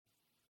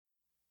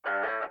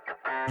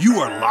You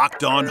are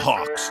Locked On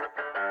Hawks,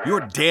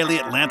 your daily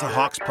Atlanta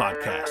Hawks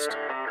podcast.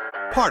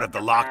 Part of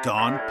the Locked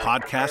On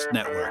Podcast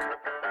Network.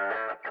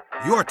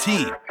 Your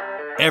team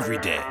every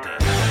day.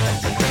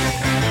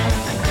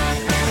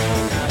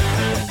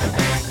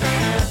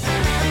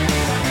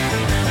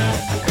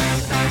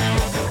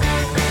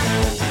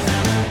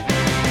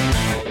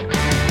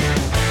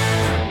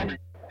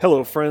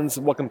 Hello, friends,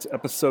 and welcome to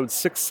episode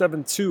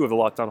 672 of the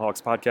Locked On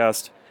Hawks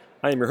podcast.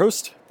 I am your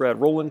host,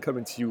 Brad Rowland,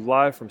 coming to you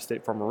live from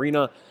State Farm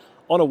Arena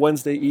on a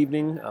Wednesday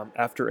evening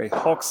after a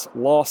Hawks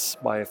loss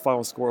by a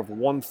final score of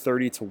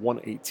 130 to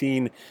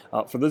 118.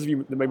 For those of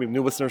you that may be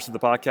new listeners to the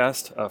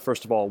podcast,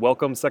 first of all,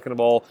 welcome. Second of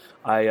all,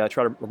 I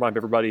try to remind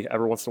everybody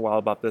every once in a while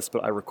about this,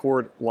 but I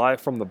record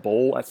live from the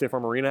bowl at State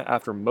Farm Arena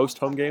after most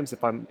home games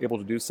if I'm able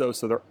to do so.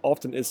 So there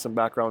often is some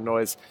background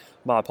noise.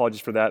 My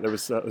apologies for that.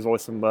 There's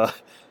always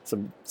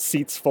some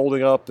seats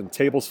folding up and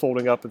tables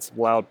folding up and some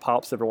loud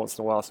pops every once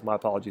in a while, so my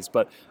apologies.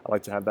 But I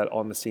like to have that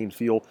on-the-scene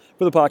feel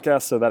for the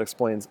podcast, so that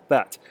explains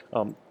that.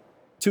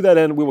 To that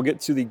end, we will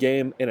get to the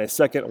game in a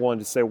second. I wanted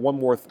to say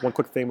one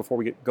quick thing before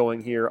we get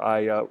going here.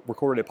 I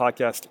recorded a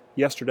podcast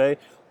yesterday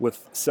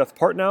with Seth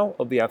Partnow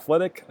of The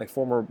Athletic, a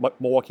former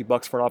Milwaukee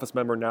Bucks front office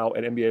member, now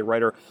an NBA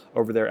writer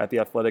over there at The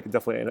Athletic,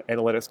 definitely an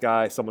analytics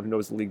guy, someone who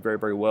knows the league very,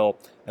 very well,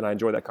 and I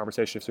enjoyed that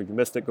conversation. So if you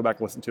missed it, go back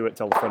and listen to it,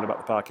 tell a friend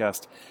about the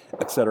podcast,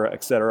 et cetera,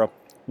 et cetera.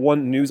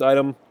 One news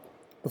item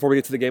before we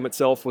get to the game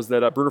itself was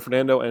that Bruno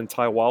Fernando and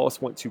Ty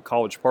Wallace went to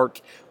College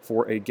Park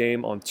for a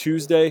game on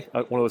Tuesday.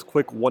 One of those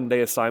quick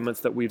one-day assignments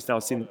that we've now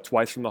seen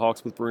twice from the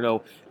Hawks with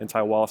Bruno and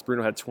Ty Wallace.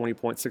 Bruno had 20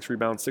 points, 6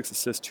 rebounds, 6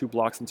 assists, 2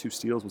 blocks, and 2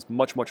 steals. Was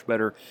much, much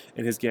better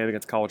in his game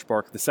against College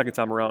Park the second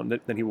time around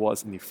than he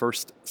was in the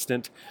first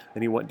stint.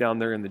 And he went down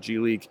there in the G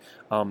League.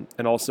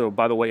 And also,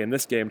 by the way, in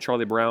this game,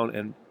 Charlie Brown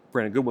and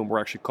Brandon Goodwin were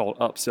actually called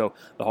up. So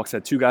the Hawks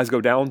had 2 guys go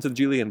down to the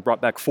G League and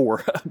brought back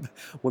 4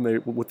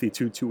 with the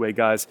two-way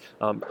guys.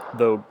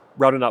 Though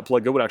Brown did not play,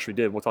 Goodwin actually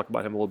did. We'll talk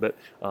about him a little bit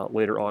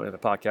later on in the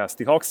podcast.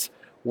 The Hawks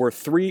were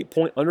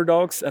 3-point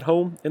underdogs at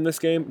home in this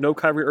game. No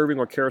Kyrie Irving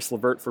or Karis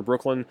LeVert for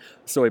Brooklyn.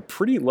 So a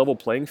pretty level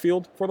playing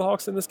field for the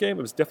Hawks in this game.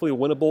 It was definitely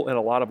winnable in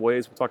a lot of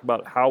ways. We'll talk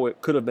about how it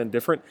could have been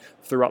different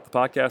throughout the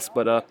podcast.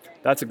 But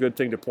that's a good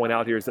thing to point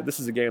out here is that this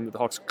is a game that the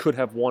Hawks could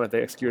have won if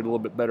they executed a little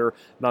bit better.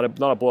 Not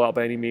a blowout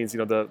by any means.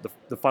 You know,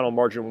 the final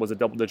margin was a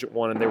double-digit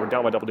one, and they were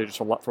down by double digits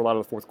for a lot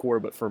of the fourth quarter.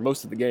 But for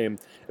most of the game,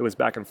 it was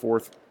back and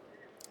forth.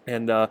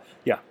 And, there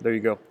you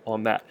go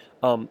on that.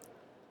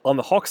 On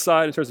the Hawks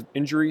side, in terms of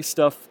injury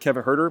stuff,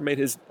 Kevin Huerter made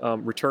his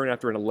return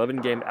after an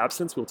 11-game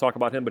absence. We'll talk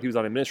about him, but he was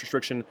on a minutes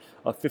restriction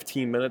of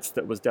 15 minutes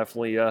that was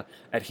definitely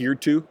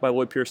adhered to by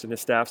Lloyd Pierce and his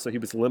staff, so he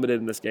was limited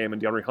in this game,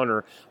 and DeAndre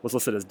Hunter was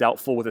listed as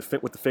doubtful with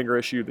the finger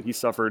issue that he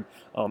suffered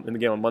in the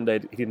game on Monday.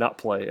 He did not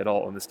play at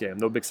all in this game.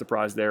 No big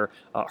surprise there.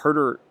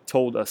 Huerter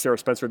told Sarah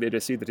Spencer of the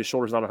AJC that his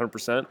shoulder's not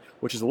 100%,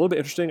 which is a little bit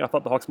interesting. I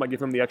thought the Hawks might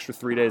give him the extra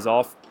 3 days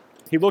off.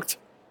 He looked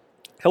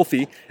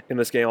healthy in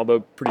this game, although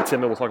pretty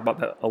timid. We'll talk about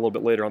that a little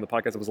bit later on the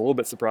podcast. I was a little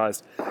bit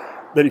surprised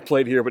that he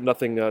played here, but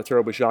nothing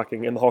terribly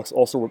shocking. And the Hawks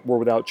also were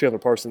without Chandler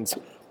Parsons,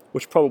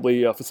 which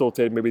probably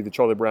facilitated maybe the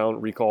Charlie Brown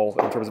recall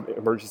in terms of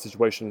emergency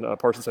situation.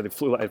 Parsons had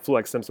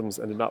flu-like symptoms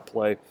and did not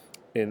play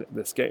in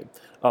this game.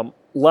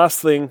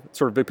 Last thing,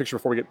 sort of big picture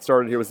before we get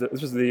started here, was that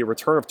this was the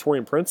return of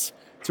Taurean Prince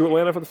to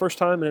Atlanta for the first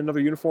time in another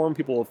uniform.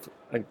 People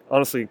have,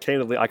 honestly,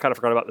 candidly, I kind of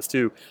forgot about this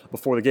too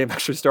before the game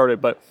actually started,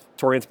 but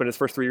Taurean spent his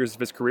first 3 years of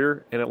his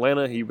career in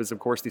Atlanta. He was, of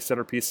course, the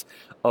centerpiece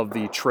of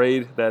the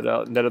trade that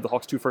netted the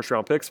Hawks 2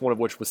 first-round picks, one of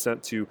which was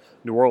sent to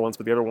New Orleans,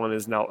 but the other one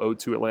is now owed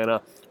to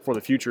Atlanta for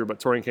the future. But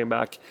Taurean came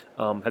back,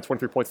 had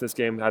 23 points in this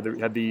game, had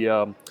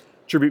the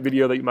tribute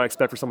video that you might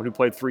expect for someone who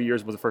played 3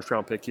 years, was a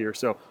first-round pick here.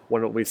 So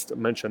wanted to at least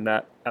mention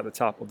that at the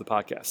top of the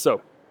podcast.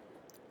 So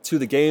to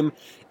the game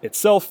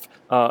itself,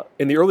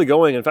 in the early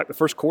going, in fact, the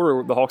first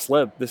quarter, the Hawks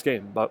led this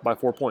game by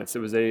 4 points. It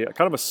was a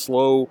kind of a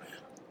slow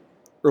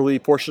early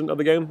portion of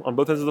the game on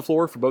both ends of the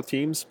floor for both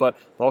teams, but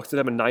the Hawks did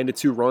have a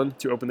 9-2 run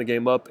to open the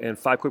game up, and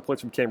 5 quick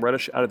points from Cam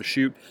Reddish out of the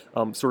chute,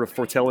 sort of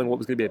foretelling what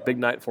was going to be a big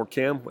night for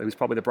Cam. It was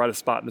probably the brightest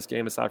spot in this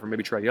game, aside from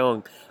maybe Trae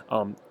Young,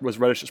 was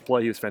Reddish's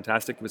play. He was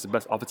fantastic. It was the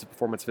best offensive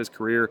performance of his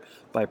career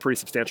by a pretty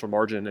substantial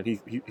margin, and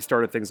he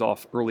started things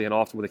off early and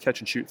often with a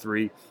catch-and-shoot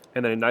 3,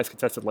 and then a nice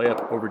contested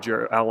layup over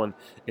Jarrett Allen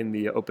in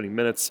the opening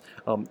minutes.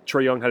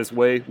 Trae Young had his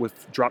way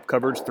with drop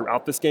coverage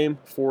throughout this game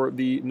for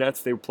the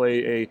Nets. They would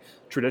play a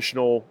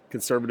traditional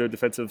conservative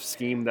defensive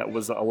scheme that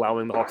was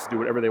allowing the Hawks to do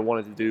whatever they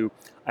wanted to do.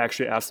 I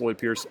actually asked Lloyd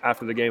Pierce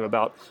after the game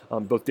about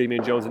both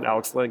Damian Jones and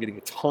Alex Len getting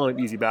a ton of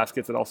easy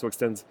baskets. That also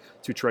extends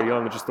to Trae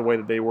Young, and just the way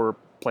that they were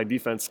playing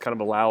defense kind of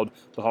allowed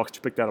the Hawks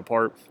to pick that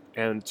apart.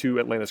 And to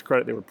Atlanta's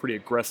credit, they were pretty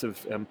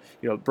aggressive.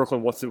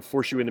 Brooklyn wants to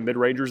force you into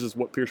mid-rangers, is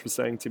what Pierce was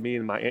saying to me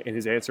in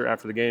his answer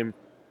after the game.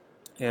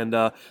 And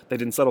they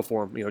didn't settle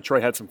for him.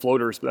 Trae had some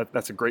floaters, but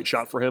that's a great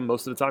shot for him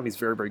most of the time. He's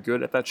very, very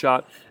good at that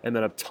shot. And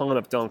then a ton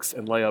of dunks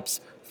and layups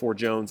for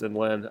Jones and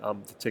Len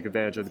to take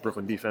advantage of the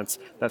Brooklyn defense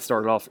that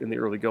started off in the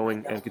early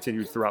going and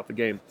continued throughout the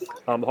game.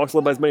 The Hawks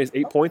led by as many as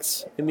 8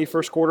 points in the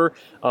first quarter.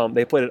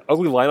 They played an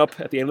ugly lineup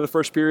at the end of the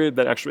first period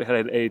that actually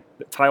had a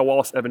Ty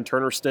Wallace, Evan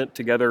Turner stint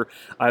together.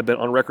 I've been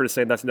on record as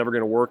saying that's never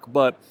going to work,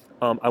 but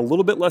a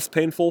little bit less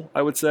painful,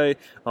 I would say,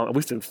 at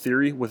least in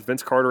theory, with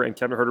Vince Carter and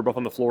Kevin Huerter both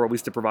on the floor, at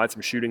least to provide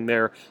some shooting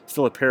there.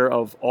 Still a pair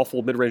of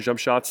awful mid-range jump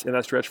shots in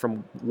that stretch,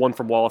 one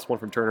from Wallace, one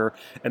from Turner,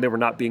 and they were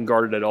not being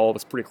guarded at all. It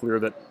was pretty clear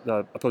that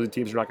opposing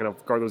teams are not going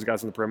to guard those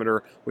guys on the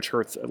perimeter, which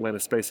hurts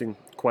Atlanta's spacing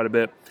quite a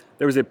bit.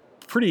 There was a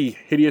pretty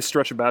hideous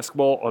stretch of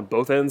basketball on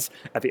both ends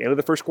at the end of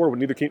the first quarter when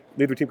neither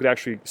team could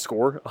actually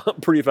score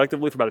pretty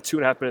effectively for about a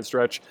 2.5-minute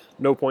stretch,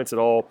 no points at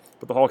all.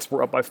 But the Hawks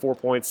were up by 4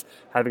 points,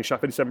 having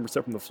shot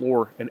 57% from the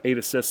floor and 8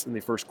 assists in the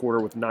first quarter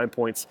with 9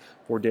 points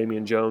for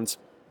Damian Jones.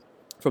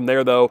 From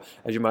there, though,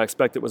 as you might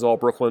expect, it was all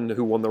Brooklyn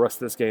who won the rest of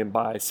this game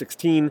by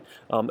 16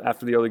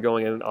 after the early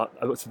going. And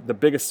the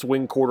biggest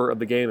swing quarter of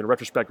the game, in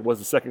retrospect, was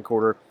the second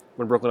quarter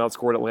when Brooklyn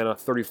outscored Atlanta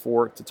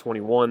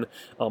 34-21.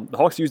 The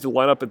Hawks used a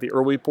lineup at the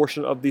early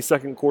portion of the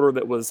second quarter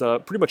that was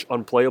pretty much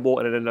unplayable,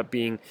 and it ended up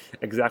being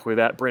exactly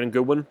that. Brandon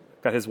Goodwin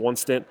got his one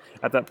stint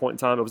at that point in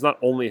time. It was not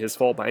only his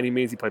fault by any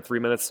means. He played 3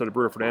 minutes, so did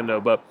Bruno Fernando,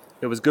 but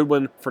it was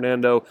Goodwin,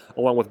 Fernando,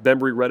 along with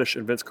Bembry, Reddish,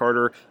 and Vince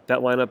Carter. That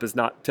lineup is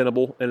not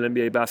tenable in an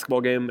NBA basketball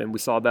game, and we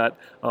saw that.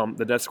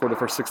 The Nets scored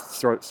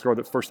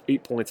the first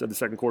 8 points of the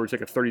second quarter,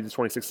 take a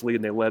 30-26 lead,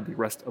 and they led the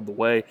rest of the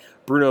way.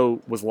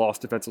 Bruno was lost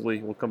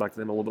defensively. We'll come back to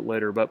them a little bit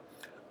later, but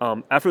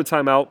after the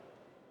timeout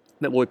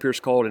that Lloyd Pierce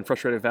called in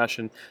frustrated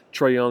fashion,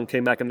 Trae Young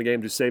came back in the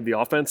game to save the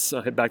offense,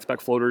 hit back-to-back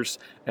floaters,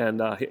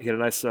 and he had a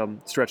nice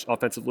stretch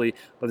offensively.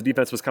 But the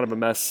defense was kind of a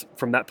mess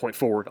from that point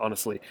forward,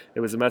 honestly. It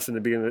was a mess in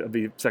the beginning of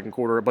the second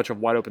quarter. A bunch of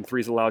wide-open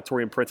threes allowed.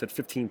 Taurean Prince had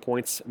 15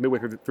 points midway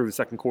through the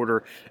second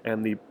quarter,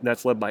 and the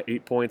Nets led by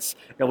 8 points.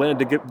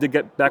 Atlanta did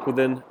get back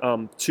within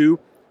 2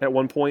 at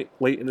one point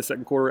late in the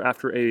second quarter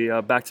after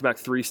a back-to-back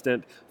 3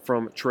 stint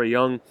from Trae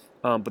Young.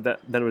 But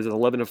then it was an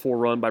 11-4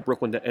 run by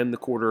Brooklyn to end the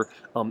quarter.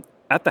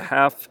 At the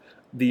half,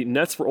 the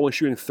Nets were only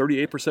shooting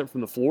 38% from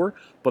the floor,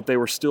 but they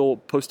were still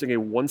posting a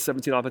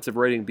 117 offensive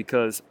rating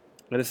because,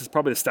 and this is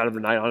probably the stat of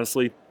the night,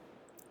 honestly,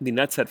 the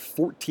Nets had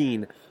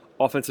 14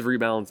 offensive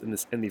rebounds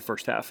in the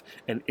first half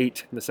and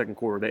 8 in the second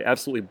quarter. They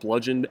absolutely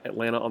bludgeoned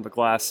Atlanta on the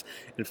glass.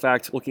 In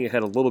fact, looking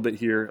ahead a little bit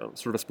here,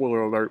 sort of a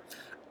spoiler alert,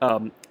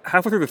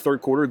 halfway through the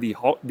third quarter,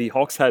 the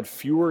Hawks had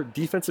fewer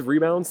defensive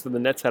rebounds than the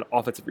Nets had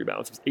offensive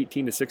rebounds. It was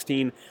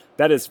 18-16.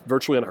 That is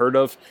virtually unheard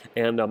of.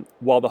 And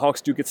while the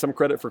Hawks do get some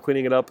credit for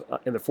cleaning it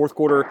up in the fourth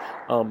quarter,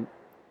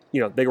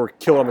 they were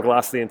killing on the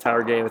glass the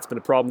entire game. It's been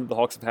a problem that the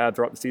Hawks have had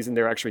throughout the season.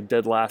 They're actually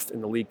dead last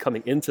in the league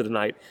coming into the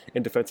night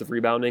in defensive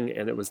rebounding,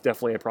 and it was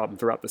definitely a problem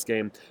throughout this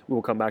game. We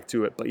will come back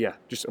to it. But yeah,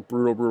 just a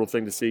brutal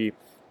thing to see.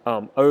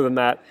 Other than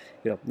that,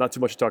 not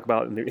too much to talk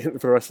about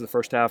for the rest of the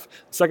first half.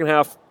 Second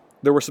half,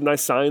 there were some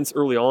nice signs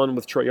early on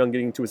with Trae Young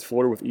getting to his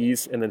floater with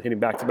ease and then hitting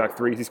back-to-back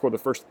threes. He scored the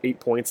first 8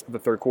 points of the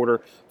third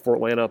quarter for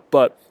Atlanta.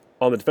 But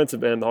on the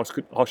defensive end, the Hawks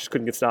just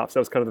couldn't get stops.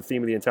 That was kind of the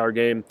theme of the entire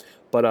game.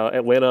 But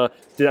Atlanta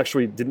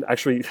didn't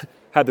actually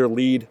had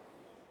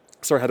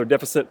their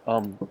deficit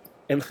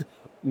and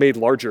made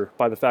larger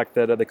by the fact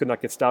that they could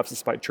not get stops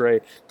despite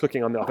Trae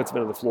cooking on the offensive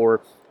end of the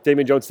floor.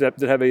 Damian Jones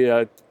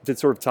did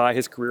sort of tie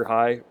his career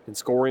high in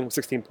scoring,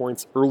 16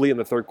 points early in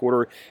the third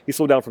quarter. He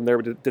slowed down from there,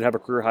 but did have a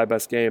career high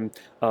best game.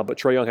 But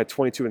Trae Young had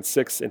 22 and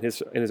 6 in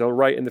his own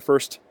right in the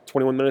first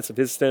 21 minutes of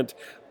his stint.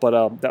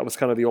 But that was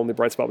kind of the only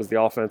bright spot was the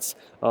offense.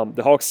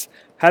 The Hawks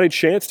had a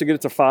chance to get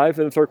it to 5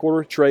 in the third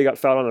quarter. Trae got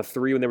fouled on a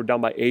 3 when they were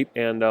down by 8,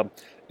 and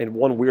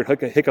one weird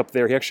hiccup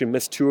there, he actually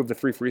missed 2 of the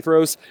 3 free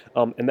throws.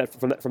 And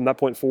that from that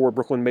point forward,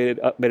 Brooklyn made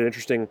it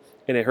interesting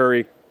in a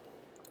hurry,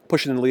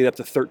 pushing the lead up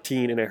to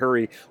 13 in a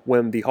hurry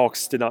when the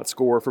Hawks did not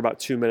score for about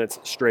 2 minutes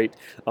straight.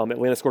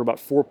 Atlanta scored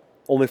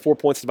only 4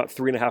 points in about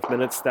 3.5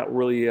 minutes. That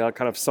really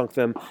kind of sunk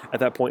them at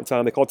that point in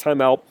time. They called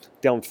timeout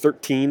down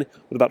 13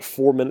 with about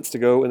 4 minutes to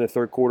go in the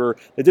third quarter.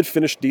 They did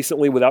finish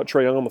decently without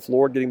Trae Young on the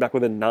floor, getting back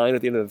within 9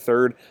 at the end of the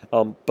third.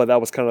 But that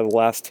was kind of the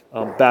last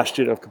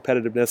bastion of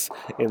competitiveness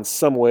in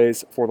some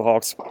ways for the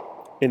Hawks.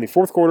 In the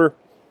fourth quarter,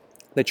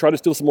 they tried to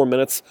steal some more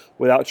minutes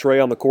without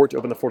Trae on the court to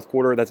open the fourth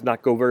quarter. That did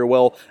not go very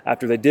well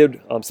after they did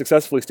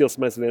successfully steal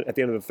some minutes at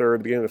the end of the third.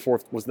 The beginning of the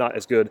fourth was not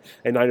as good.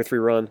 A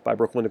 9-3 run by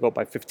Brooklyn to go up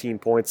by 15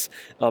 points.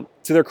 To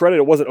their credit,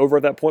 it wasn't over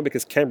at that point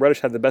because Cam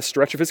Reddish had the best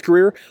stretch of his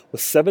career with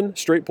 7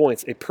 straight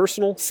points. A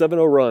personal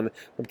 7-0 run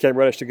from Cam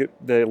Reddish to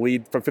get the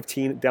lead from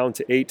 15 down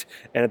to 8.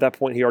 And at that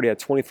point, he already had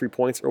 23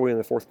 points early in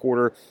the fourth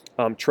quarter.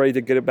 Trae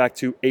did get it back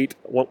to 8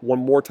 one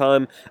more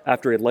time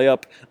after a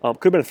layup.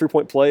 Could have been a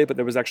 3-point play, but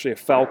there was actually a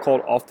foul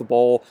called off the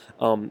ball.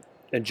 And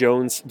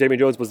Damian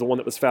Jones was the one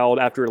that was fouled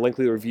after a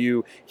lengthy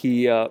review.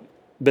 He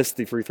missed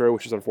the free throw,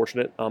 which is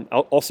unfortunate.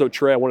 Also,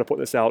 Trae, I want to point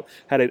this out,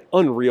 had an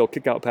unreal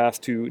kick-out pass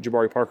to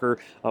Jabari Parker.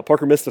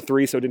 Parker missed the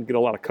 3, so didn't get a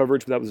lot of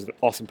coverage, but that was an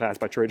awesome pass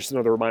by Trae. Just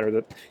another reminder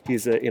that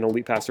he's an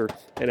elite passer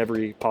in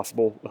every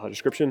possible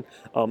description.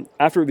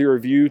 After the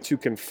review to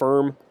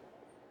confirm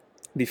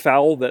the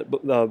foul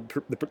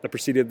that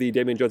preceded the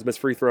Damian Jones missed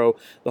free throw,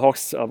 the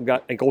Hawks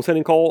got a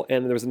goaltending call,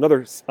 and there was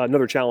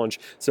another challenge.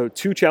 So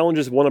 2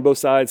 challenges, one on both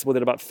sides,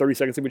 within about 30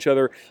 seconds of each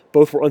other.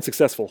 Both were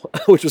unsuccessful,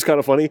 which was kind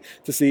of funny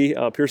to see.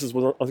 Pierce's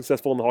was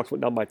unsuccessful, and the Hawks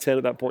went down by 10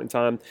 at that point in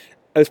time.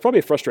 It was probably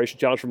a frustration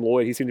challenge from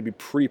Lloyd. He seemed to be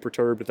pretty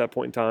perturbed at that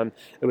point in time.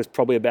 It was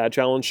probably a bad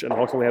challenge, and the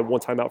Hawks only had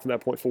one timeout from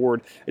that point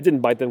forward. It didn't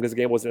bite them because the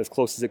game wasn't as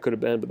close as it could have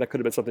been, but that could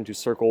have been something to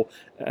circle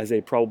as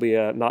a probably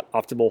not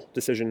optimal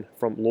decision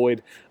from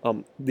Lloyd.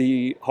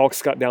 The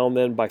Hawks got down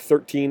then by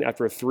 13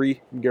 after a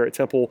 3 from Garrett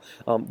Temple.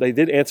 They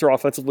did answer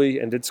offensively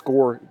and did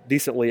score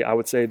decently, I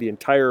would say, the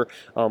entire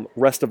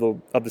rest of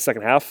the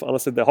second half.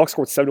 Honestly, the Hawks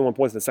scored 71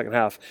 points in the second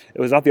half.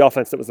 It was not the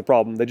offense that was the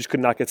problem. They just could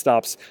not get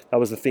stops. That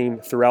was the theme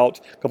throughout.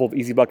 A couple of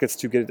easy buckets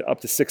to get it up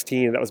to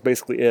 16, and that was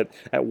basically it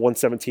at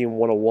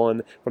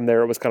 117-101. From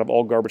there, it was kind of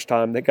all garbage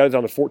time. They got it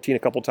down to 14 a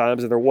couple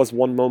times, and there was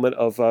one moment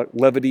of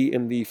levity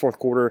in the fourth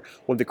quarter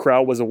when the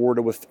crowd was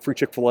awarded with free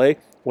Chick-fil-A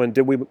when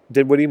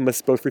Dinwiddie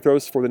missed both free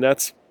throws for the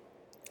Nets.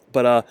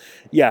 But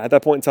at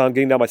that point in time,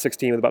 getting down by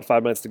 16 with about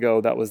 5 minutes to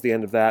go, that was the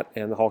end of that,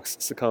 and the Hawks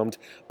succumbed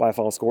by a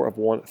final score of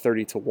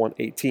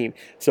 130-118.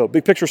 So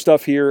big picture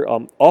stuff here.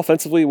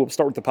 Offensively, we'll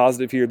start with the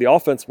positive here. The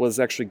offense was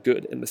actually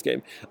good in this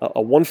game.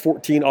 A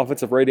 114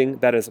 offensive rating,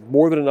 that is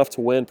more than enough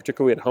to win,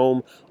 particularly at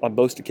home on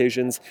most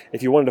occasions.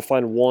 If you wanted to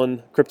find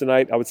one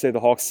kryptonite, I would say the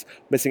Hawks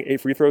missing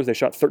 8 free throws. They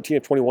shot 13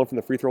 of 21 from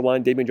the free throw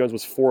line. Damian Jones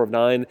was 4 of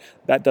 9.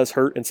 That does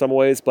hurt in some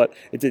ways, but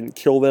it didn't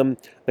kill them.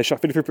 They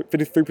shot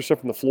 53%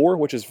 from the floor,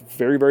 which is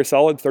very, very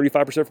solid.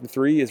 35% from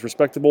 3 is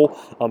respectable.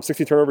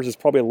 60 turnovers is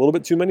probably a little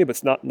bit too many, but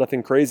it's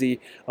nothing crazy.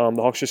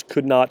 The Hawks just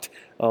could not,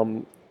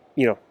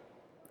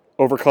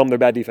 overcome their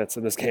bad defense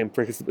in this game,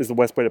 is the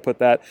best way to put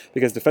that,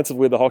 because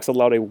defensively the Hawks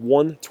allowed a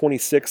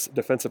 126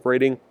 defensive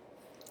rating.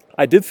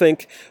 I did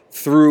think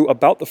through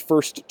about the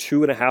first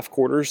 2.5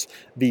 quarters,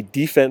 the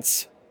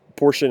defense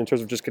portion in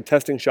terms of just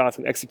contesting shots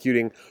and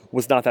executing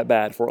was not that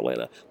bad for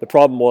Atlanta. The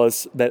problem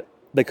was that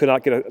they could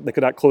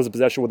not close a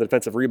possession with a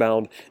defensive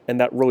rebound, and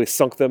that really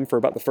sunk them for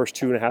about the first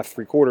 2.5,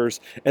 3 quarters.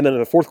 And then in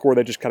the fourth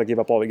quarter, they just kind of gave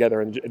up altogether,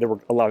 and they were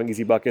allowing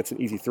easy buckets and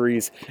easy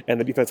threes,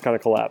 and the defense kind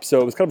of collapsed. So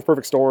it was kind of a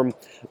perfect storm.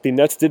 The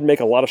Nets did make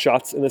a lot of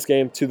shots in this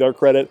game, to their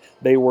credit.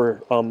 They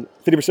were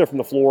 50% from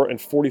the floor and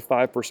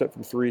 45%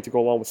 from 3 to go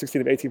along with 16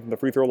 of 18 from the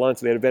free throw line,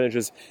 so they had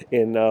advantages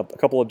in a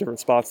couple of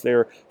different spots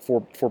there for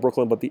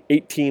Brooklyn. But the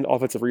 18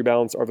 offensive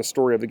rebounds are the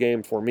story of the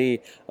game for me.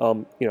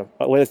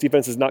 Atlanta's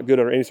defense is not good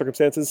under any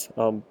circumstances.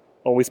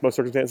 Always most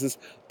circumstances,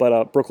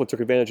 but Brooklyn took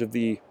advantage of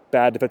the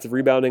bad defensive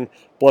rebounding,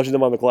 bludgeoned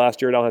them on the glass.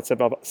 Jared Allen had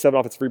 7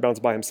 offensive rebounds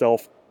by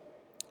himself,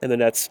 and the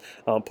Nets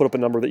put up a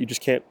number that you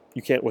can't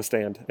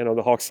withstand.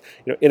 The Hawks,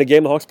 in a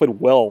game the Hawks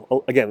played well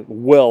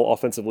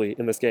offensively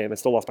in this game and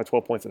still lost by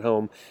 12 points at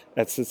home.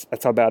 That's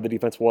how bad the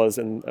defense was,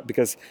 and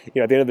because at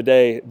the end of the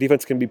day,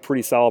 defense can be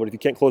pretty solid, but if you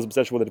can't close a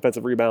possession with a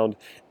defensive rebound,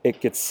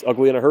 it gets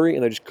ugly in a hurry,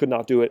 and they just could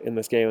not do it in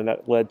this game, and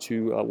that led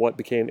to what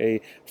became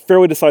a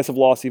fairly decisive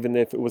loss, even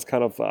if it was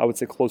kind of, I would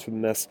say, closer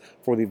than this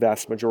for the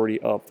vast majority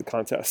of the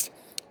contest.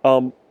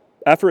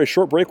 After a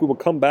short break, we will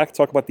come back,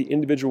 talk about the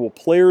individual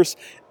players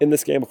in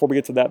this game. Before we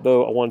get to that,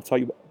 though, I want to tell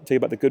you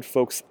about the good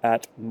folks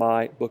at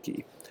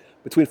MyBookie.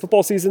 Between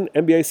football season,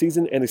 NBA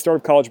season, and the start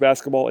of college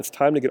basketball, it's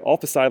time to get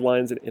off the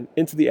sidelines and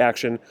into the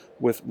action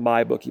with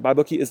MyBookie.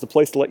 MyBookie is the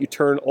place to let you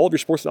turn all of your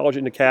sports knowledge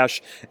into cash.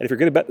 And if you're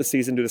going to bet this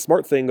season, do the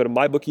smart thing. Go to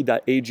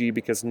mybookie.ag,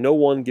 because no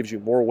one gives you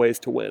more ways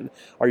to win.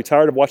 Are you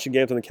tired of watching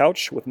games on the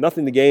couch with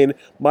nothing to gain?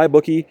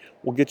 MyBookie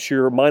will get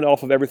your mind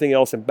off of everything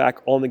else and back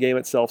on the game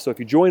itself. So if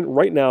you join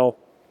right now,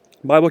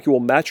 MyBookie will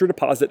match your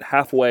deposit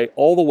halfway,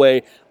 all the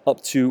way up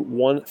to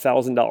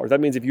 $1,000. That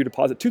means if you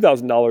deposit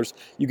 $2,000,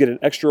 you get an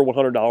extra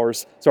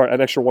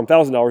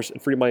 $1,000 in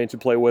free money to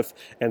play with,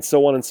 and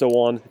so on and so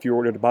on. If you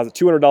were to deposit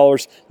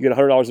 $200, you get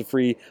 $100 of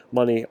free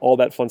money, all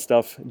that fun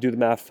stuff. Do the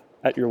math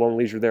at your own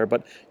leisure there.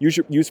 But use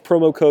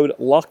promo code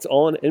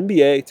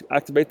LOCKEDONNBA to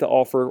activate the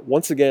offer.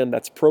 Once again,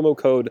 that's promo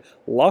code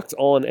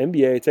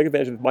LOCKEDONNBA. Take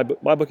advantage of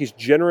MyBookie's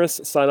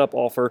generous sign-up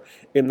offer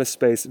in this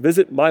space.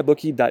 Visit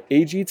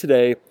mybookie.ag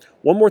today.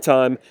 One more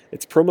time,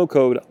 it's promo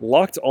code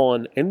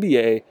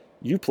LOCKEDONNBA.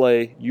 You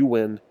play, you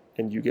win,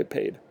 and you get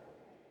paid.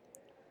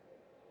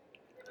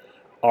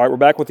 All right, we're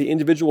back with the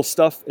individual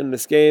stuff in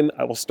this game.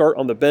 I will start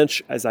on the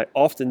bench, as I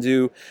often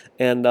do,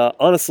 and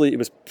honestly, it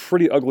was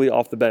pretty ugly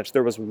off the bench.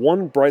 There was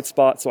one bright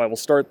spot, so I will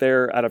start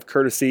there out of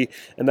courtesy,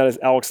 and that is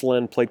Alex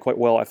Len played quite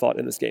well, I thought,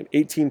 in this game.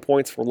 18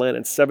 points for Len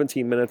in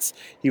 17 minutes.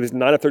 He was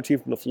 9 of 13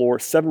 from the floor,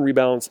 7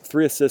 rebounds,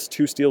 3 assists,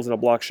 2 steals, and a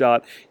block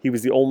shot. He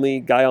was the only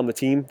guy on the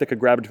team that could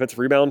grab a defensive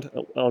rebound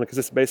on a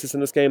consistent basis in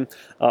this game.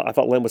 I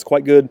thought Len was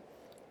quite good.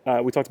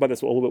 We talked about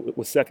this a little bit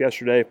with Seth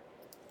yesterday.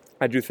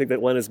 I do think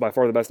that Len is by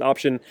far the best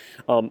option.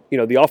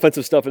 The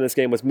offensive stuff in this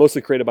game was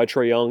mostly created by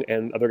Trae Young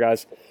and other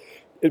guys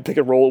in pick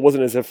and roll. It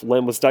wasn't as if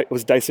Len was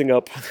dicing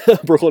up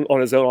Brooklyn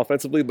on his own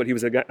offensively, but he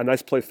was a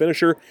nice play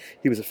finisher.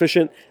 He was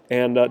efficient,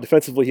 and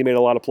defensively he made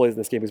a lot of plays in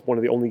this game. He's one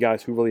of the only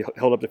guys who really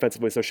held up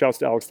defensively. So shouts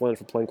to Alex Len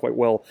for playing quite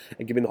well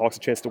and giving the Hawks a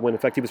chance to win.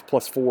 In fact, he was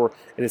 +4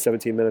 in his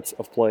 17 minutes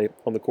of play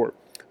on the court.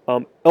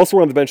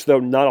 Elsewhere on the bench, though,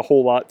 not a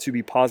whole lot to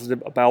be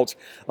positive about.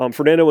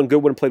 Fernando and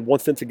Goodwin played one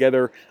stint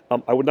together.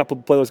 I would not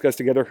play those guys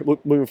together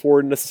moving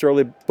forward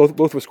necessarily. Both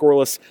were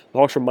scoreless. The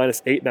Hawks were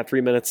 -8 in that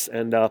 3 minutes,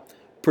 and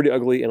pretty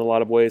ugly in a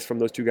lot of ways from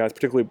those two guys.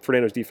 Particularly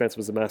Fernando's defense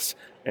was a mess,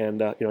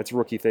 and it's a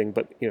rookie thing.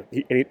 But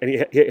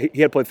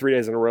he had played 3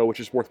 days in a row, which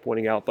is worth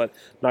pointing out, but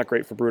not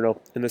great for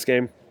Bruno in this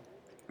game.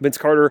 Vince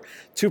Carter,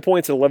 2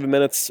 points in 11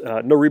 minutes,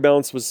 no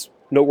rebounds, was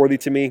noteworthy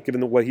to me, given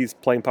the way he's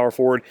playing power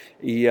forward.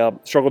 He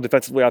struggled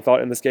defensively, I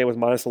thought, in this game with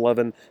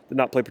 -11, did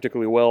not play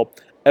particularly well.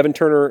 Evan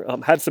Turner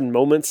had some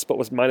moments, but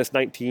was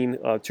 -19,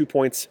 2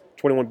 points,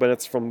 21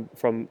 minutes from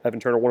Evan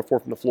Turner, 1 of 4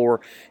 from the floor.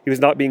 He was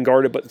not being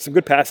guarded, but some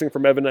good passing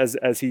from Evan,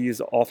 as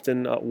he's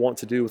often want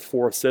to do, with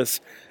 4 assists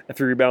and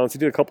 3 rebounds. He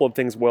did a couple of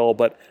things well,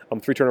 but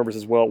 3 turnovers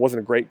as well. It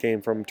wasn't a great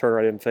game from Turner,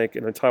 I didn't think.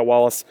 And then Ty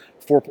Wallace,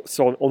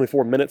 only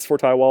 4 minutes for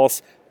Ty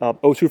Wallace.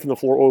 0-2 from the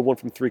floor, 0-1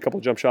 from 3, couple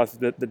of jump shots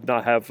that did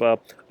not have a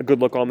good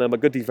look on them. A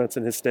good defense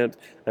in his stint,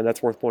 and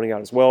that's worth pointing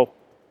out as well.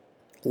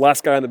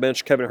 Last guy on the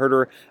bench, Kevin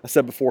Huerter, I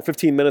said before,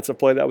 15 minutes of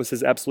play. That was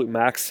his absolute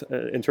max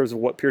in terms of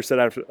what Pierce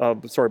said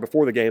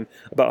before the game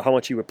about how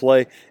much he would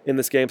play in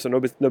this game. So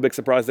no big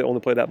surprise they only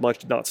played that much,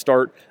 did not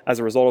start as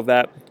a result of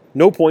that.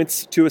 No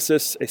points, 2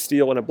 assists, a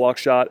steal, and a block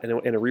shot,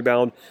 and a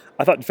rebound.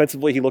 I thought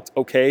defensively he looked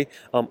okay.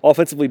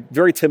 Offensively,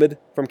 very timid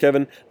from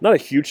Kevin. Not a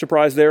huge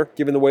surprise there,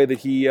 given the way that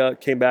he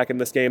came back in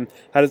this game.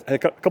 Had a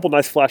couple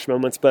nice flash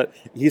moments, but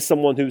he's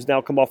someone who's now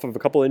come off of a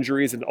couple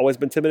injuries and always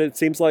been timid, it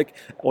seems like,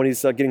 when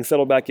he's getting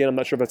settled back in. I'm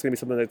not sure if that's going to be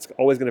something that's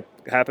always going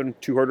to happen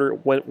to Huerter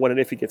when and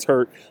if he gets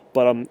hurt,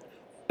 but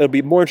it'll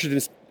be more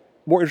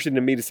interesting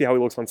to me to see how he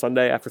looks on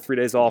Sunday after 3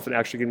 days off and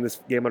actually getting this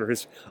game under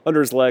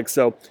his legs.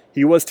 So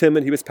he was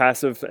timid, he was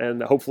passive,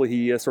 and hopefully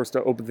he starts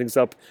to open things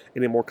up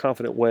in a more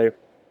confident way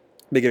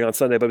beginning on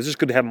Sunday. But it was just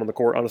good to have him on the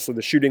court. Honestly,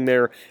 the shooting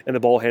there and the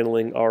ball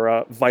handling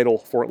are vital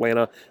for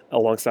Atlanta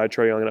alongside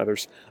Trae Young and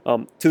others.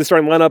 To the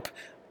starting lineup,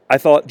 I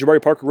thought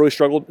Jabari Parker really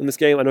struggled in this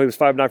game. I know he was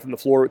 5-9 from the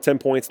floor, 10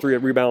 points, 3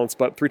 rebounds,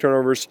 but 3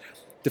 turnovers.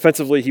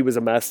 Defensively, he was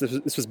a mess.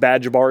 This was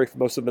bad Jabari for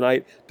most of the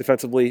night.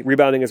 Defensively,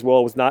 rebounding as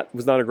well was not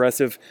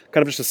aggressive.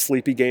 Kind of just a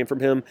sleepy game from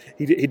him.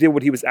 He did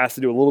what he was asked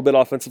to do a little bit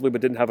offensively, but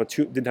didn't have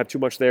too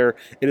much there.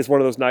 It is one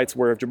of those nights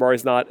where if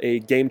Jabari's not a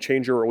game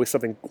changer or at least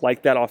something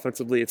like that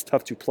offensively, it's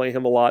tough to play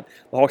him a lot.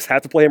 The Hawks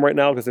have to play him right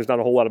now because there's not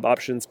a whole lot of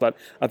options, but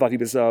I thought he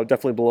was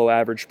definitely below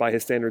average by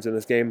his standards in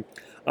this game.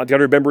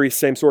 DeAndre Bembry,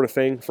 same sort of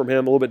thing from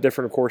him. A little bit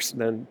different, of course,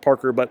 than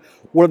Parker, but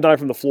 1 of 9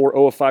 from the floor,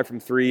 0 of 5 from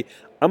 3.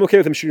 I'm okay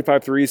with him shooting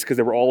 5 threes because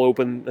they were all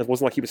open. It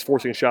wasn't like he was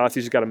forcing shots.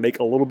 He's just got to make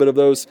a little bit of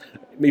those.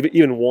 Maybe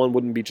even 1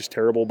 wouldn't be just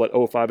terrible, but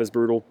 0 of 5 is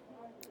brutal.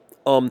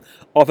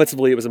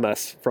 Offensively, it was a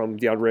mess from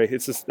DeAndre.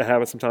 It's just a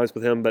habit sometimes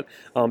with him. But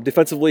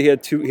defensively, he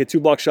had two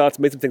block shots,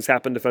 made some things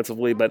happen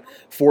defensively, but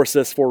 4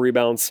 assists, 4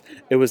 rebounds.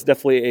 It was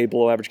definitely a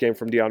below-average game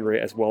from DeAndre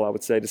as well, I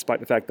would say, despite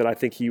the fact that I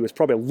think he was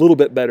probably a little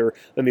bit better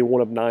than the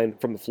 1 of 9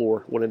 from the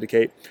floor would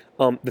indicate.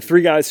 The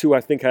 3 guys who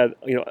I think had,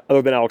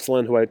 other than Alex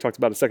Len, who I talked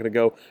about a second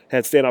ago,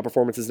 had standout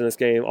performances in this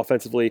game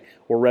offensively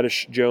were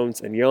Reddish,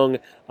 Jones, and Young.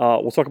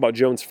 We'll talk about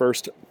Jones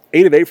first.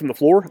 8 of 8 from the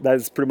floor. That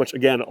is pretty much,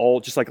 again, all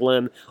just like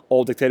Len,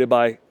 all dictated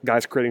by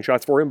guys creating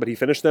shots for him, but he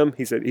finished them.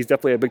 He's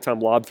definitely a big-time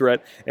lob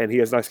threat, and he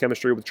has nice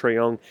chemistry with Trae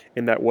Young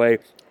in that way.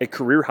 A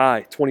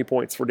career-high 20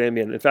 points for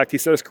Damian. In fact, he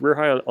set his career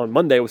high on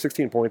Monday with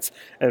 16 points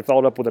and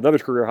followed up with another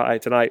career high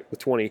tonight with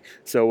 20.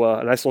 So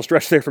a nice little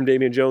stretch there from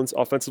Damian Jones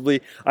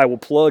offensively. I will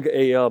plug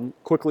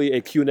quickly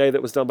a Q&A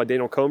that was done by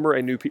Daniel Comer,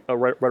 a new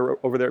writer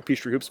over there at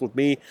Peachtree Hoops with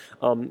me,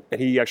 and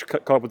he actually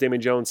caught up with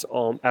Damian Jones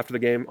after the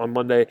game on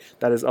Monday.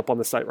 That is up on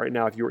the site right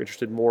now if you're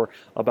interested more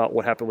about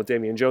what happened with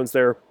Damian Jones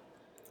there.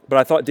 But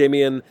I thought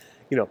Damian,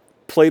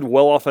 played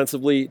well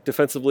offensively.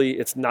 Defensively,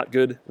 it's not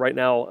good right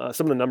now.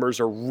 Some of the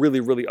numbers are really,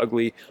 really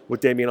ugly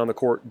with Damian on the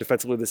court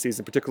defensively this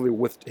season, particularly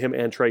with him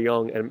and Trae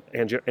Young and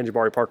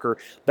Jabari Parker.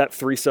 That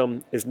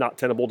threesome is not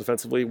tenable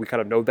defensively. We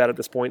kind of know that at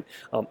this point.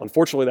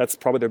 Unfortunately, that's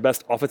probably their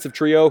best offensive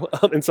trio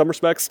in some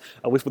respects,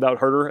 at least without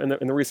Huerter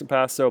in the recent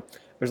past. So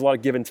there's a lot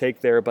of give and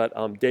take there. But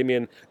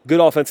Damian, good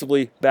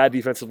offensively, bad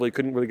defensively.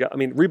 Couldn't really get.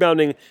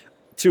 Rebounding.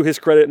 To his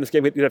credit, in this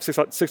game, he did have six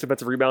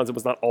defensive rebounds. It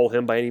was not all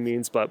him by any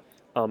means, but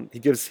he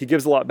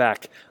gives a lot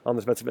back on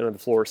the defensive end of the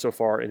floor so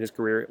far in his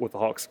career with the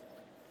Hawks.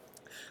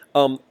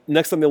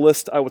 Next on the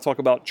list, I will talk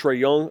about Trae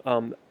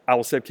Young. I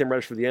will save Cam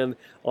Reddish for the end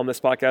on this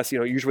podcast.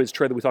 Usually it's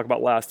Trae that we talk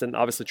about last, and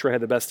obviously Trae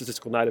had the best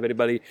statistical night of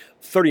anybody.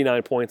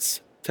 39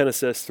 points, 10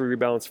 assists, 3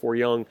 rebounds for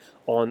Young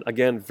on,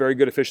 again, very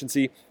good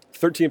efficiency.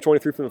 13 of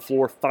 23 from the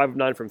floor, 5 of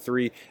 9 from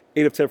 3,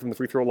 8 of 10 from the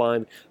free throw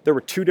line. There were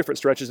 2 different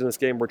stretches in this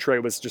game where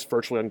Trae was just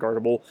virtually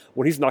unguardable.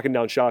 When he's knocking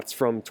down shots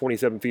from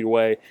 27 feet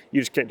away,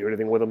 you just can't do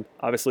anything with him.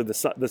 Obviously,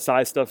 the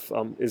size stuff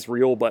is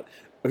real, but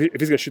if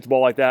he's going to shoot the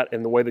ball like that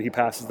and the way that he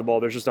passes the ball,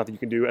 there's just nothing you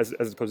can do as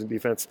opposing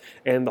defense.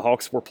 And the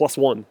Hawks were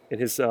 +1 in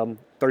his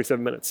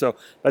 37 minutes. So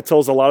that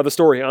tells a lot of the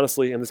story,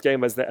 honestly, in this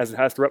game as it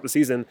has throughout the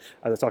season.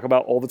 As I talk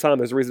about all the time,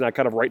 there's a reason I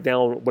kind of write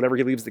down whenever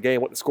he leaves the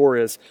game what the score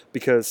is,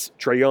 because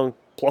Trae Young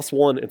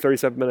 +1 in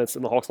 37 minutes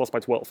and the Hawks lost by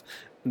 12.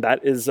 And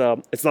that is,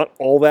 it's not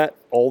all that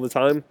all the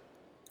time,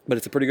 But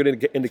it's a pretty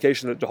good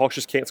indication that the Hawks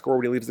just can't score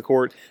when he leaves the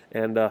court,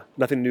 and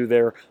nothing new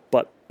there.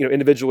 But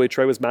individually,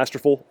 Trae was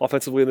masterful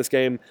offensively in this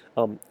game.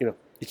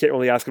 You can't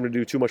really ask him to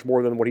do too much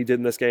more than what he did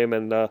in this game.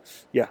 And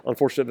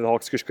unfortunately, the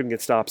Hawks just couldn't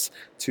get stops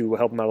to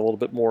help him out a little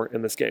bit more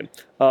in this game.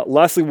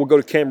 Lastly, we'll go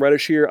to Cam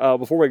Reddish here.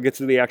 Before we get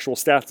to the actual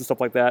stats and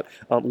stuff like that,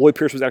 Lloyd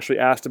Pierce was actually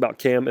asked about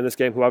Cam in this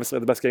game, who obviously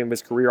had the best game of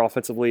his career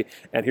offensively.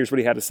 And here's what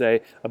he had to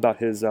say about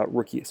his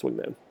rookie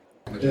swingman.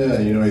 Yeah,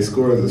 he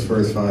scored his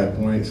first 5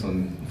 points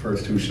on the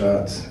first 2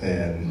 shots,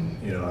 and,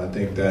 I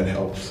think that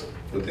helps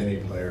with any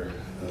player.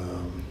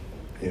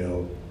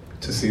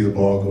 To see the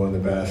ball go in the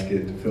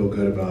basket, to feel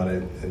good about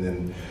it. And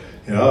then,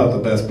 I thought the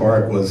best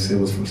part was it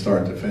was from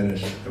start to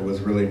finish. There was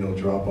really no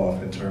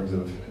drop-off in terms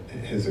of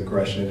his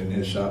aggression and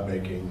his shot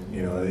making.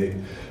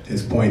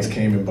 His points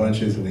came in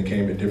bunches, and they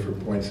came at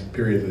different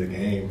periods of the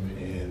game.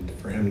 And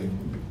for him to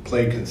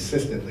play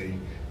consistently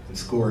and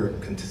score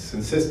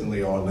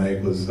consistently all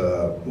night was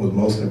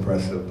most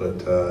impressive.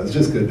 But it's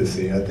just good to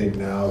see. I think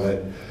now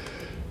that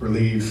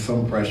relieves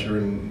some pressure,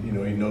 and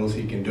he knows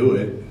he can do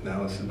it.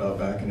 Now it's about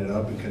backing it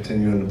up and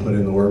continuing to put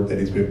in the work that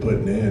he's been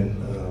putting in.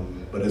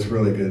 But it's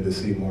really good to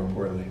see, more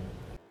importantly.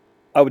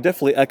 I would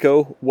definitely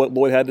echo what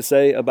Lloyd had to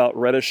say about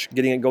Reddish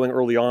getting it going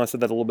early on. I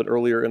said that a little bit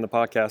earlier in the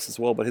podcast as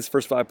well. But his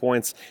first 5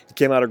 points, he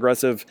came out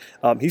aggressive.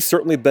 He's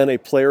certainly been a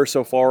player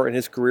so far in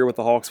his career with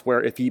the Hawks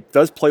where if he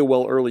does play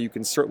well early, you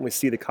can certainly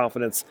see the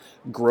confidence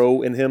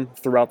grow in him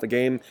throughout the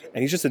game.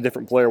 And he's just a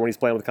different player when he's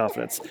playing with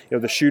confidence.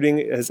 The shooting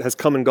has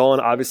come and gone.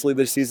 Obviously,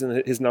 this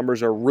season, his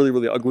numbers are really,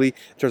 really ugly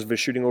in terms of his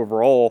shooting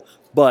overall.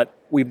 But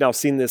we've now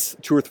seen this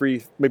 2 or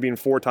 3, maybe even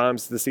 4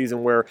 times this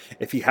season where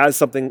if he has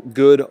something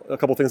good, a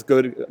couple things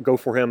good go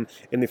for him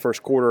in the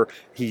first quarter,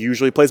 he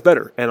usually plays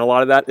better. And a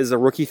lot of that is a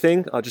rookie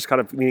thing, just kind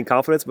of needing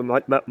confidence, but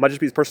might just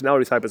be his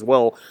personality type as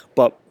well.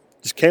 But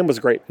just Cam was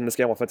great in this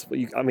game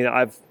offensively.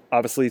 I've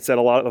obviously said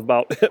a lot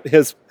about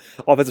his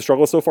offensive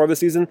struggles so far this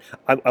season.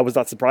 I was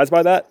not surprised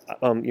by that.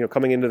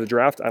 Coming into the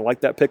draft, I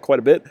liked that pick quite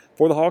a bit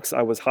for the Hawks.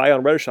 I was high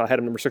on Reddish. I had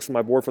him number 6 on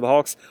my board for the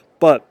Hawks.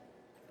 But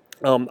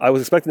I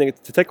was expecting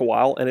it to take a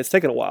while, and it's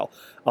taken a while.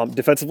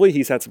 Defensively,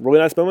 he's had some really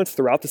nice moments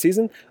throughout the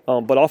season,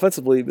 but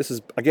offensively, this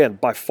is, again,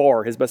 by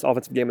far his best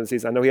offensive game of the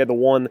season. I know he had the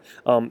one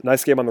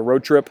nice game on the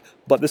road trip,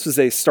 but this was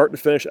a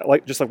start-to-finish,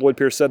 just like Lloyd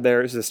Pierce said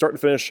there, this is a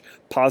start-to-finish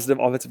positive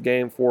offensive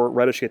game for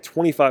Reddish. He had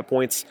 25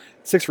 points,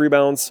 6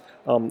 rebounds,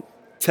 10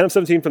 of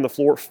 17 from the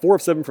floor, 4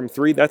 of 7 from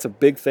 3. That's a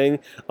big thing.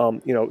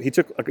 He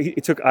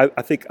took.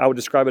 I think I would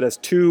describe it as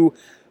 2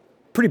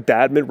 pretty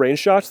bad mid-range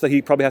shots that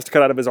he probably has to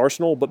cut out of his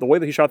arsenal, but the way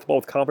that he shot the ball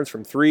with confidence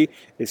from 3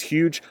 is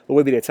huge. The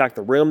way that he attacked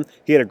the rim,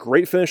 he had a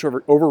great finish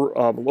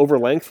over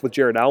length with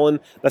Jared Allen.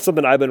 That's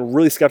something I've been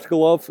really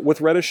skeptical of with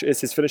Reddish,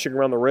 is his finishing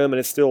around the rim, and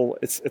it's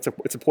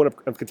a point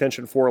of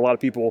contention for a lot of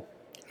people.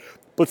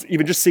 But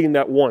even just seeing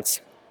that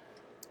once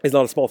is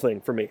not a small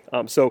thing for me.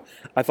 So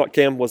I thought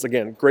Cam was,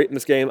 again, great in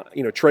this game.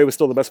 Trae was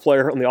still the best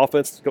player on the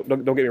offense.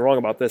 Don't get me wrong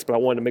about this, but I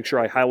wanted to make sure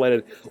I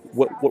highlighted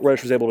what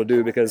Reddish was able to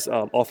do because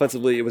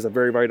offensively it was a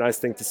very, very nice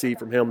thing to see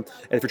from him.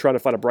 And if you're trying to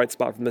find a bright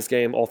spot from this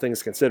game, all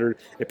things considered,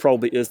 it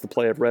probably is the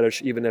play of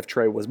Reddish, even if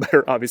Trae was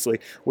better, obviously,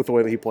 with the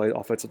way that he played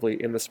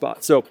offensively in the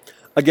spot. So,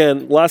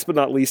 again, last but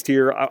not least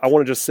here, I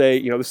want to just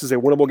say, this is a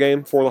winnable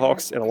game for the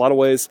Hawks in a lot of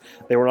ways.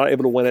 They were not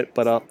able to win it,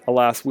 but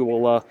alas, we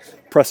will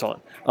press on.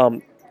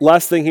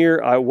 Last thing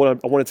here, I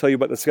want to tell you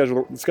about the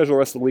schedule the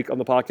rest of the week on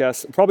the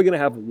podcast. I'm probably going to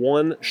have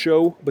one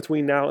show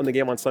between now and the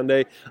game on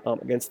Sunday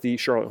against the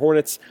Charlotte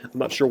Hornets. I'm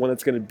not sure when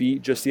it's going to be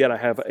just yet. I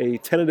have a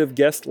tentative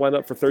guest lined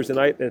up for Thursday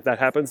night. And if that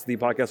happens, the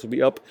podcast will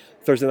be up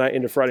Thursday night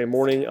into Friday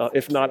morning.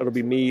 If not, it'll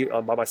be me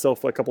by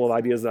myself, a couple of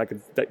ideas that I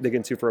could dig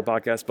into for a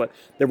podcast. But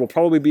there will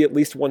probably be at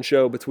least one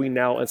show between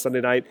now and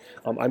Sunday night.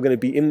 I'm going to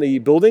be in the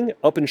building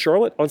up in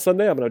Charlotte on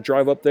Sunday. I'm going to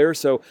drive up there.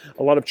 So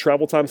a lot of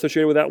travel time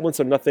associated with that one.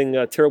 So nothing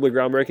terribly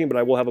groundbreaking, but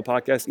I will have a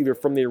podcast either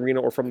from the arena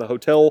or from the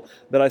hotel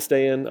that I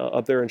stay in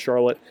up there in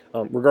Charlotte.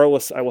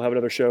 Regardless, I will have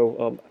another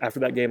show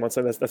after that game on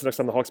Sunday. That's the next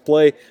time the Hawks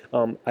play.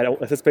 I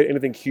don't anticipate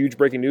anything huge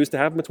breaking news to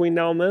happen between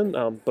now and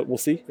then, but we'll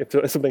see.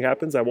 If something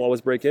happens, I will always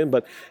break in.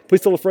 But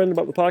please tell a friend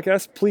about the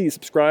podcast. Please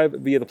subscribe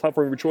via the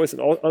platform of your choice.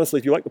 And honestly,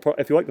 if you like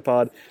the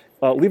pod,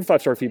 leave a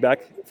 5-star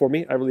feedback for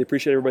me. I really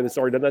appreciate everybody that's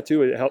already done that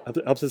too. It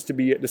helps us to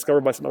be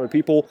discovered by some other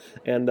people.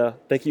 And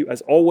thank you,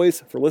 as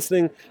always, for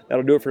listening.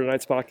 That'll do it for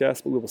tonight's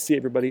podcast, but we will see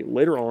everybody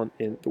later on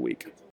in the week.